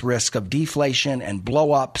tremendous risk of deflation and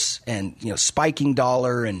blowups and spiking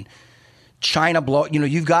dollar and China blow.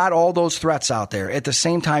 You've got all those threats out there. At the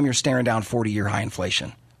same time, you're staring down 40-year high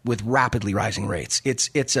inflation with rapidly rising rates.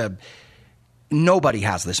 Nobody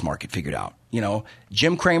has this market figured out.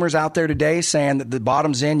 Jim Cramer's out there today saying that the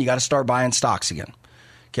bottom's in, you got to start buying stocks again.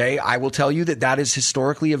 Okay, I will tell you that is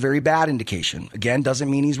historically a very bad indication. Again, doesn't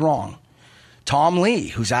mean he's wrong. Tom Lee,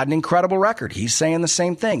 who's had an incredible record, he's saying the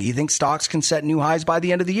same thing. He thinks stocks can set new highs by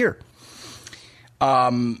the end of the year.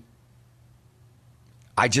 I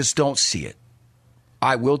just don't see it.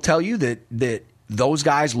 I will tell you that those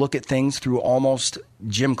guys look at things through almost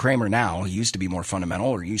Jim Cramer now. He used to be more fundamental,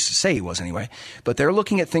 or used to say he was anyway. But they're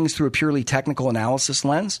looking at things through a purely technical analysis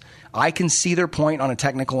lens. I can see their point on a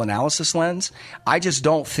technical analysis lens. I just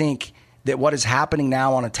don't think that what is happening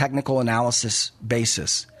now on a technical analysis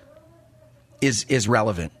basis is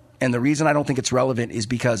relevant. And the reason I don't think it's relevant is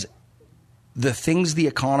because the things the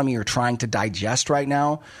economy are trying to digest right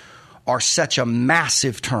now are such a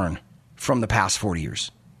massive turn from the past 40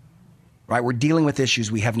 years. Right? We're dealing with issues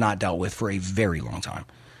we have not dealt with for a very long time.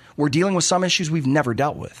 We're dealing with some issues we've never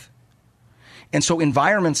dealt with. And so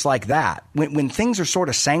environments like that, when things are sort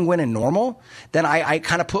of sanguine and normal, then I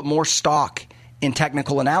kind of put more stock in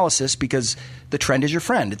technical analysis because the trend is your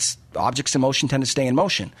friend. It's objects in motion tend to stay in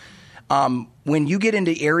motion. When you get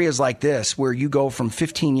into areas like this where you go from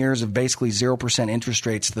 15 years of basically 0% interest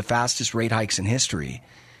rates to the fastest rate hikes in history,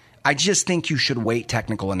 I just think you should weight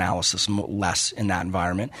technical analysis less in that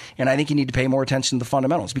environment. And I think you need to pay more attention to the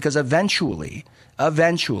fundamentals because eventually,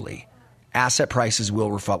 asset prices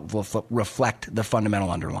will reflect the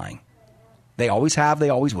fundamental underlying. They always have,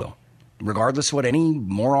 they always will. Regardless of what any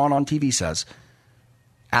moron on TV says,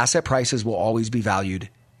 asset prices will always be valued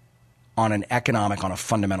on a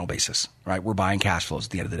fundamental basis, right? We're buying cash flows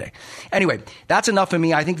at the end of the day. Anyway, that's enough of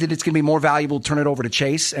me. I think that it's going to be more valuable to turn it over to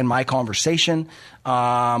Chase and my conversation.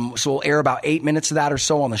 So we'll air about 8 minutes of that or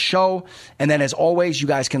so on the show. And then as always, you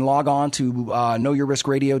guys can log on to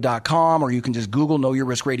knowyourriskradio.com or you can just Google Know Your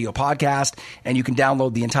Risk Radio podcast and you can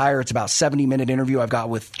download the entire, it's about 70-minute interview I've got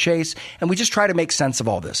with Chase. And we just try to make sense of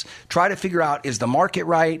all this. Try to figure out, is the market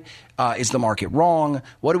right? Is the market wrong?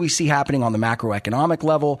 What do we see happening on the macroeconomic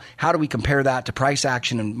level? How do we compare that to price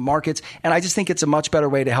action in markets? And I just think it's a much better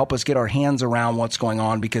way to help us get our hands around what's going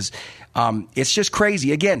on, because it's just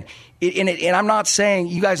crazy. Again, and I'm not saying,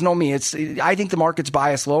 you guys know me, I think the market's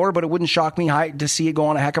biased lower, but it wouldn't shock me to see it go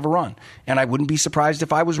on a heck of a run. And I wouldn't be surprised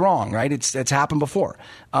if I was wrong, right? It's happened before.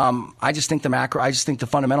 I just think the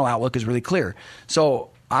fundamental outlook is really clear. So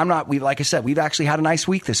like I said, we've actually had a nice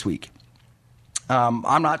week this week.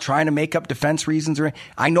 I'm not trying to make up defense reasons,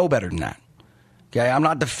 I know better than that. Okay, I'm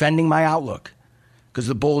not defending my outlook because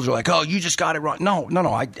the bulls are like, "Oh, you just got it wrong." No,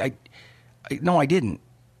 I didn't.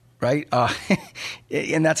 Right,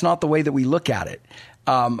 and that's not the way that we look at it.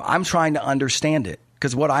 I'm trying to understand it,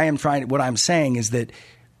 because what I'm saying is that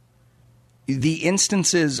the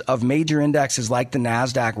instances of major indexes like the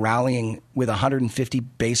NASDAQ rallying with 150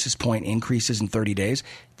 basis point increases in 30 days,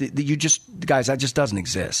 guys, that just doesn't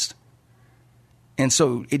exist. And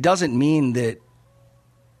so it doesn't mean that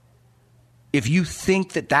if you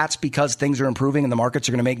think that that's because things are improving and the markets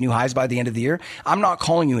are going to make new highs by the end of the year, I'm not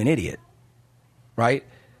calling you an idiot, right?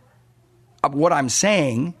 What I'm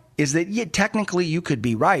saying is that technically you could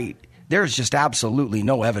be right. There's just absolutely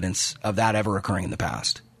no evidence of that ever occurring in the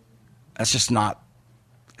past. It's just not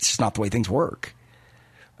the way things work,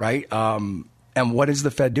 right? And what is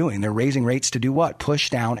the Fed doing? They're raising rates to do what? Push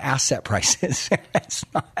down asset prices.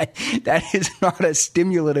 That is not a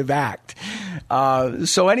stimulative act.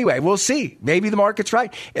 So anyway, we'll see. Maybe the market's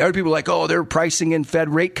right. Other people are like, oh, they're pricing in Fed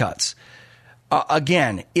rate cuts.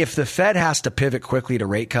 Again, if the Fed has to pivot quickly to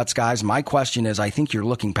rate cuts, guys, my question is, I think you're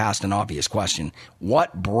looking past an obvious question.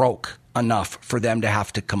 What broke enough for them to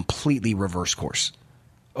have to completely reverse course?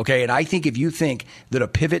 Okay, and I think if you think that a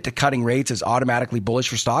pivot to cutting rates is automatically bullish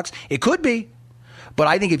for stocks, it could be. But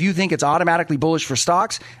I think if you think it's automatically bullish for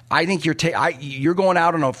stocks, I think you're going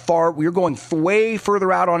out on you're going way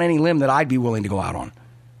further out on any limb that I'd be willing to go out on.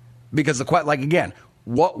 Because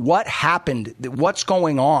what happened? What's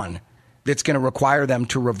going on that's going to require them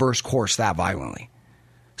to reverse course that violently?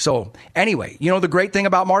 So anyway, the great thing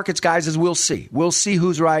about markets, guys, is we'll see. We'll see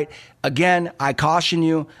who's right. Again, I caution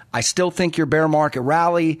you. I still think your bear market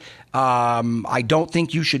rally. I don't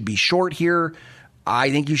think you should be short here.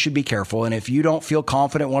 I think you should be careful. And if you don't feel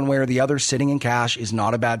confident one way or the other, sitting in cash is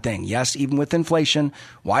not a bad thing. Yes, even with inflation.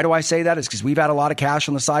 Why do I say that? It's because we've had a lot of cash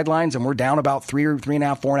on the sidelines and we're down about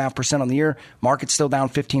 4.5% on the year. Market's still down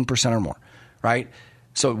 15% or more, right?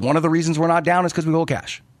 So one of the reasons we're not down is because we hold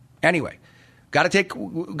cash. Anyway, got to take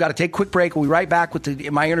a quick break. We'll be right back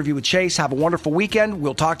with my interview with Chase. Have a wonderful weekend.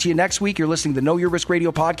 We'll talk to you next week. You're listening to the Know Your Risk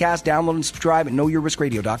Radio podcast. Download and subscribe at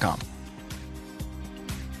knowyourriskradio.com.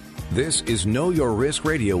 This is Know Your Risk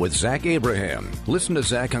Radio with Zach Abraham. Listen to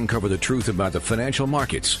Zach uncover the truth about the financial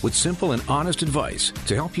markets with simple and honest advice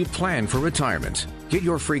to help you plan for retirement. Get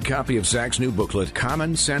your free copy of Zach's new booklet,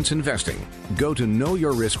 Common Sense Investing. Go to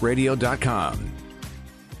knowyourriskradio.com.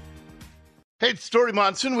 Hey, it's Story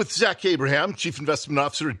Monson with Zach Abraham, Chief Investment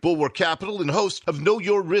Officer at Bulwark Capital and host of Know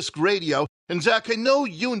Your Risk Radio. And Zach, I know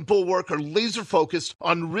you and Bulwark are laser focused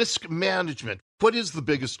on risk management. What is the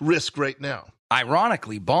biggest risk right now?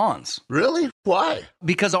 Ironically, bonds. Really? Why?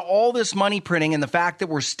 Because of all this money printing and the fact that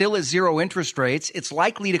we're still at zero interest rates, it's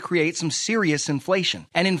likely to create some serious inflation.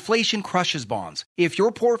 And inflation crushes bonds. If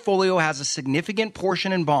your portfolio has a significant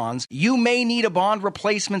portion in bonds, you may need a bond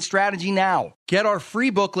replacement strategy now. Get our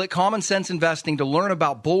free booklet, Common Sense Investing, to learn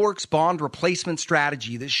about Bulwark's bond replacement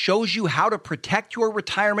strategy that shows you how to protect your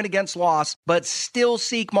retirement against loss, but still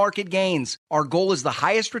seek market gains. Our goal is the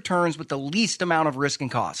highest returns with the least amount of risk and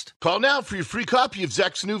cost. Call now for your free copy of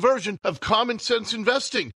Zach's new version of Common Sense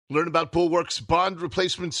Investing. Learn about Bulwark's bond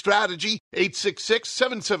replacement strategy,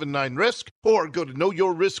 866-779-RISK, or go to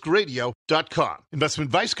knowyourriskradio.com. Investment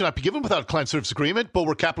advice cannot be given without a client service agreement.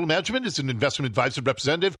 Bulwark Capital Management is an investment advisor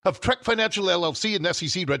representative of Trek Financial LLC, an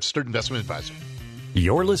SEC-registered investment advisor.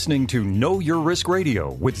 You're listening to Know Your Risk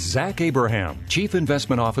Radio with Zach Abraham, Chief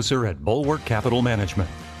Investment Officer at Bulwark Capital Management.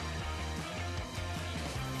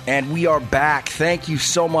 And we are back. Thank you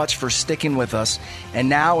so much for sticking with us. And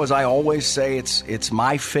now, as I always say, it's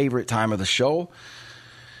my favorite time of the show.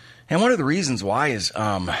 And one of the reasons why is,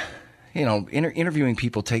 interviewing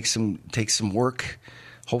people takes some work.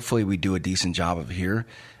 Hopefully, we do a decent job of it here.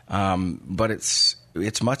 But it's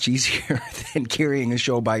much easier than carrying a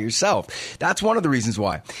show by yourself. That's one of the reasons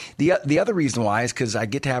why. The other reason why is because I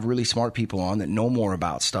get to have really smart people on that know more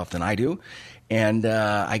about stuff than I do. And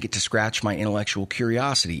I get to scratch my intellectual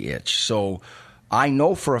curiosity itch. So I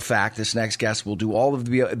know for a fact this next guest will do all of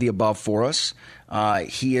the above for us.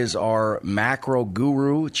 He is our macro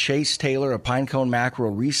guru, Chase Taylor of Pinecone Macro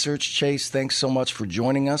Research. Chase, thanks so much for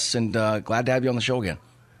joining us, and glad to have you on the show again.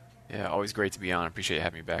 Yeah, always great to be on. Appreciate you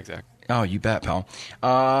having me back, Zach. Oh, you bet, pal.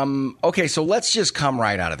 Okay, so let's just come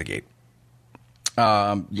right out of the gate.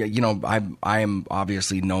 I am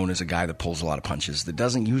obviously known as a guy that pulls a lot of punches, that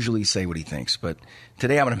doesn't usually say what he thinks, but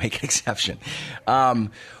today I'm going to make an exception.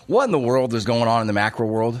 What in the world is going on in the macro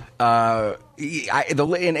world? And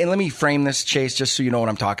let me frame this, Chase, just so you know what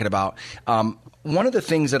I'm talking about. One of the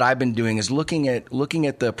things that I've been doing is looking at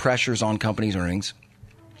the pressures on companies' earnings.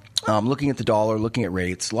 Looking at the dollar, looking at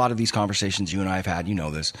rates, a lot of these conversations you and I have had, you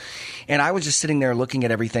know this. And I was just sitting there looking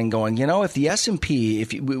at everything going, if the S&P,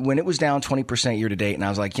 when it was down 20% year to date, and I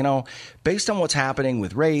was like, based on what's happening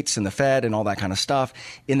with rates and the Fed and all that kind of stuff,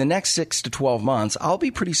 in the next 6 to 12 months, I'll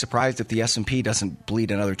be pretty surprised if the S&P doesn't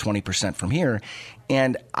bleed another 20% from here.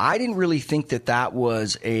 And I didn't really think that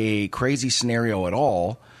was a crazy scenario at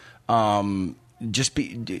all.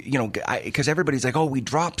 Because everybody's like, oh, we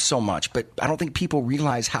dropped so much. But I don't think people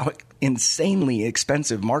realize how insanely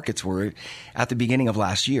expensive markets were at the beginning of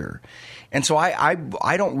last year. And so I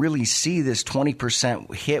don't really see this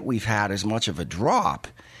 20% hit we've had as much of a drop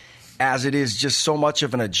as it is just so much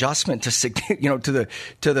of an adjustment to the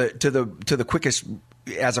quickest,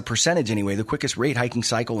 as a percentage anyway, the quickest rate hiking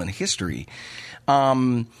cycle in history.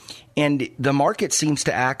 And the market seems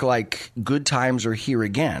to act like good times are here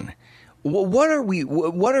again. What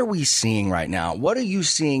are we seeing right now? What are you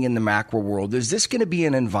seeing in the macro world? Is this going to be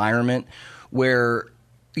an environment where,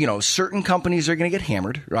 certain companies are going to get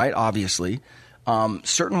hammered, right? Obviously,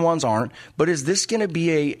 certain ones aren't. But is this going to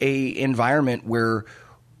be a environment where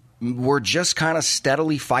we're just kind of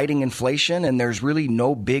steadily fighting inflation and there's really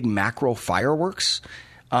no big macro fireworks,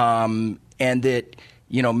 and that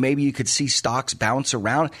maybe you could see stocks bounce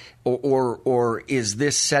around, or is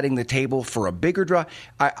this setting the table for a bigger draw?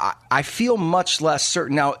 I feel much less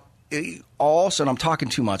certain now. Also, and I'm talking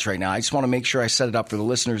too much right now, I just want to make sure I set it up for the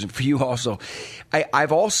listeners and for you also.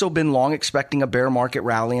 I've also been long expecting a bear market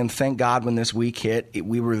rally, and thank God when this week hit,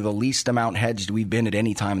 we were the least amount hedged we've been at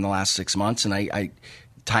any time in the last 6 months, and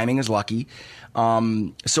timing is lucky.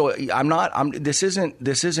 So this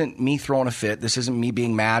isn't me throwing a fit. This isn't me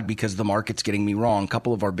being mad because the market's getting me wrong. A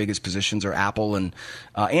couple of our biggest positions are Apple and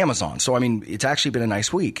Amazon. So, it's actually been a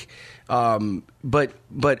nice week. But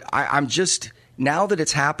I'm just, now that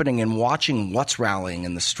it's happening and watching what's rallying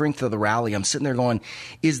and the strength of the rally, I'm sitting there going,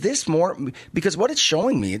 is this more, because what it's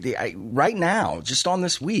showing me right now, just on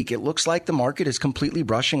this week, it looks like the market is completely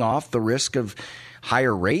brushing off the risk of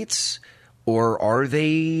higher rates. Or are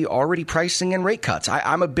they already pricing in rate cuts?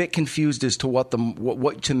 I'm a bit confused as to what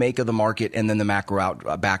to make of the market and then the macro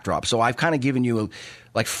backdrop. So I've kind of given you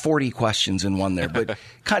like 40 questions in one there, but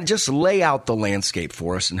kind of just lay out the landscape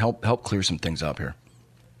for us and help clear some things up here.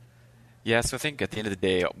 Yeah, so I think at the end of the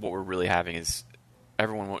day, what we're really having is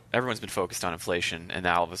everyone's been focused on inflation, and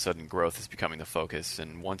now all of a sudden growth is becoming the focus.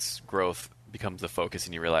 And once growth becomes the focus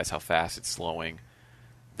and you realize how fast it's slowing,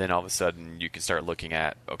 then all of a sudden you can start looking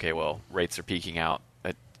at, okay, well, rates are peaking out.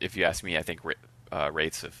 If you ask me, I think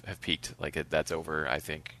rates have peaked. That's over. I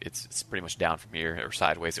think it's pretty much down from here, or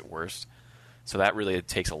sideways at worst. So that really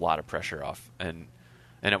takes a lot of pressure off. And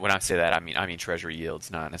when I say that, I mean Treasury yields,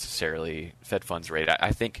 not necessarily Fed funds rate.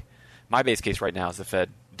 I think my base case right now is the Fed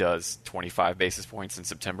does 25 basis points in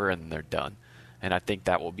September, and then they're done. And I think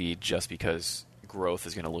that will be just because growth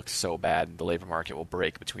is going to look so bad, and the labor market will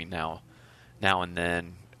break between now and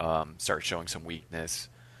then. Start showing some weakness.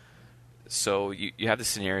 So you have the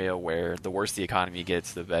scenario where the worse the economy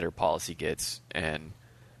gets, the better policy gets. And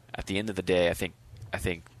at the end of the day, I think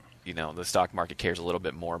the stock market cares a little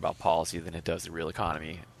bit more about policy than it does the real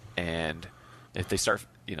economy. And if they start,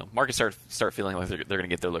 markets start feeling like they're going to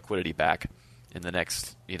get their liquidity back in the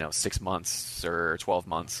next 6 months or 12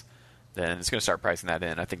 months, then it's going to start pricing that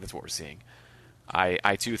in. I think that's what we're seeing.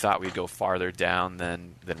 I too thought we'd go farther down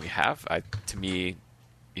than we have. To me,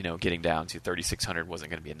 getting down to 3,600 wasn't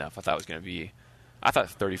going to be enough. I thought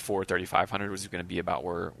 3,500 was going to be about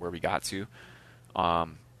where we got to.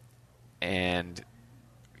 And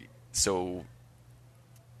so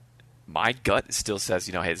my gut still says,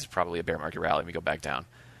 hey, this is probably a bear market rally, and we go back down.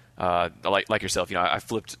 Like yourself, I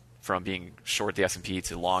flipped from being short the S&P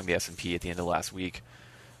to long the S&P at the end of last week.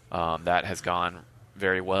 That has gone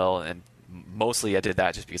very well, and mostly I did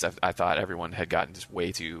that just because I thought everyone had gotten just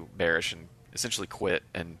way too bearish and essentially quit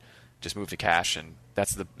and just move to cash, and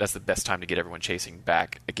that's the best time to get everyone chasing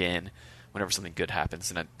back again whenever something good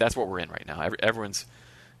happens. And that's what we're in right now. Everyone's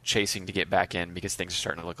chasing to get back in because things are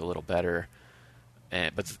starting to look a little better,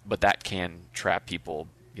 but that can trap people,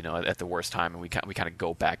 at the worst time, and we kind of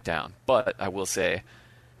go back down. But I will say,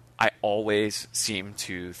 I always seem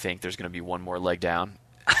to think there's going to be one more leg down,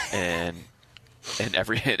 and in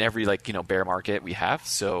every like, you know, bear market we have.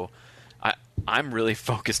 So I'm really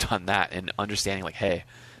focused on that and understanding like, hey,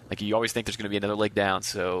 like you always think there's going to be another leg down,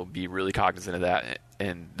 so be really cognizant of that.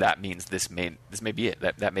 And that means this may be it.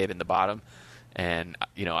 That may have been the bottom. And,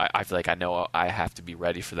 you know, I feel like I know I have to be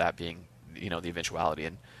ready for that being, you know, the eventuality.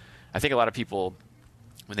 And I think a lot of people,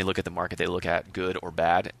 when they look at the market, they look at good or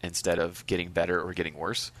bad instead of getting better or getting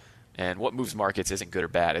worse. And what moves markets isn't good or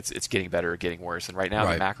bad. It's getting better or getting worse. And right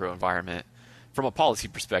now, the macro environment, from a policy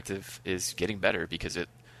perspective, is getting better because it,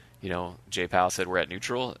 you know, Jay Powell said we're at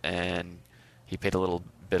neutral, and he paid a little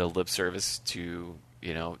bit of lip service to,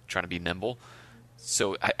 you know, trying to be nimble.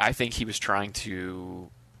 So I think he was trying to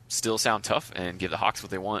still sound tough and give the Hawks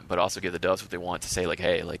what they want, but also give the Doves what they want, to say like,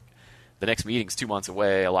 hey, like the next meeting's 2 months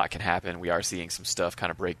away. A lot can happen. We are seeing some stuff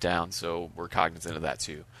kind of break down, so we're cognizant of that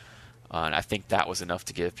too. And I think that was enough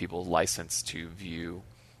to give people license to view,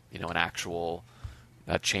 you know, an actual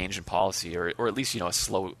change in policy, or at least, you know,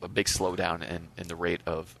 a big slowdown in the rate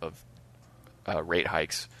of rate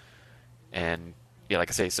hikes. And yeah, like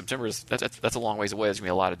I say, September that's a long ways away. There's gonna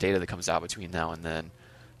be a lot of data that comes out between now and then,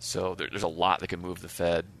 so there's a lot that can move the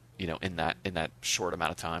Fed, you know, in that short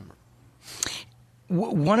amount of time.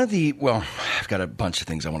 I've got a bunch of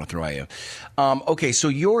things I want to throw at you. Okay, so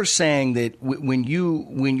you're saying that when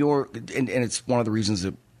you're, and it's one of the reasons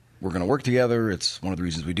that we're going to work together. It's one of the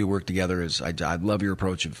reasons we do work together. Is I love your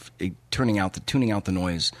approach of tuning out the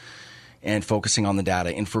noise and focusing on the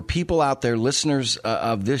data. And for people out there, listeners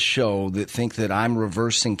of this show, that think that I'm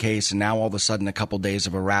reversing case and now all of a sudden a couple days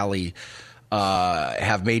of a rally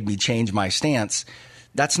have made me change my stance,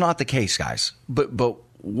 that's not the case, guys. But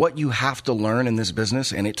what you have to learn in this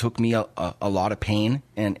business, and it took me a lot of pain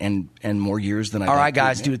and more years than I thought. All right,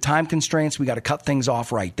 guys, due to time constraints, we got to cut things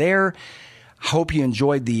off right there. Hope you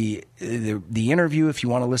enjoyed the interview. If you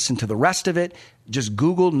want to listen to the rest of it, just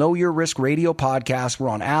Google Know Your Risk Radio Podcast. We're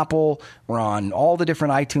on Apple. We're on all the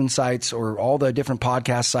different iTunes sites or all the different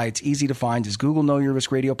podcast sites. Easy to find. Just Google Know Your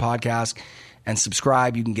Risk Radio Podcast and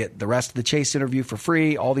subscribe. You can get the rest of the Chase interview for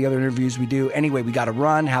free, all the other interviews we do. Anyway, we got to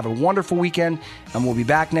run. Have a wonderful weekend, and we'll be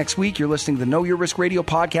back next week. You're listening to the Know Your Risk Radio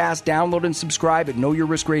Podcast. Download and subscribe at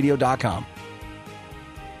knowyourriskradio.com.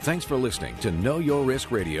 Thanks for listening to Know Your Risk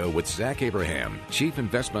Radio with Zach Abraham, Chief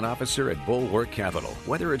Investment Officer at Bulwark Capital.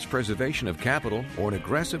 Whether it's preservation of capital or an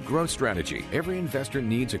aggressive growth strategy, every investor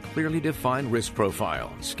needs a clearly defined risk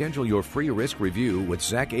profile. Schedule your free risk review with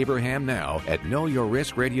Zach Abraham now at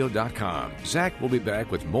knowyourriskradio.com. Zach will be back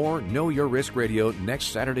with more Know Your Risk Radio next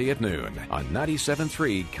Saturday at noon on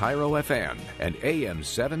 97.3 Cairo FM and AM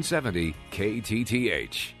 770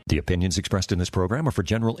 KTTH. The opinions expressed in this program are for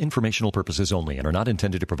general informational purposes only and are not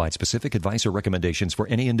intended to provide specific advice or recommendations for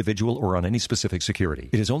any individual or on any specific security.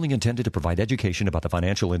 It is only intended to provide education about the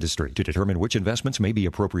financial industry. To determine which investments may be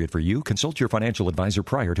appropriate for you, consult your financial advisor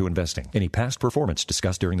prior to investing. Any past performance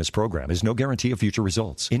discussed during this program is no guarantee of future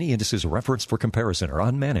results. Any indices referenced for comparison are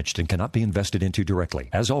unmanaged and cannot be invested into directly.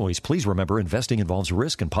 As always, please remember investing involves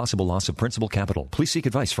risk and possible loss of principal capital. Please seek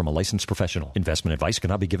advice from a licensed professional. Investment advice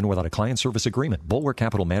cannot be given without a client service agreement. Bulwark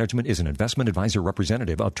Capital Management is an investment advisor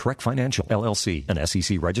representative of Trek Financial, LLC, an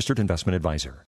SEC registered investment advisor.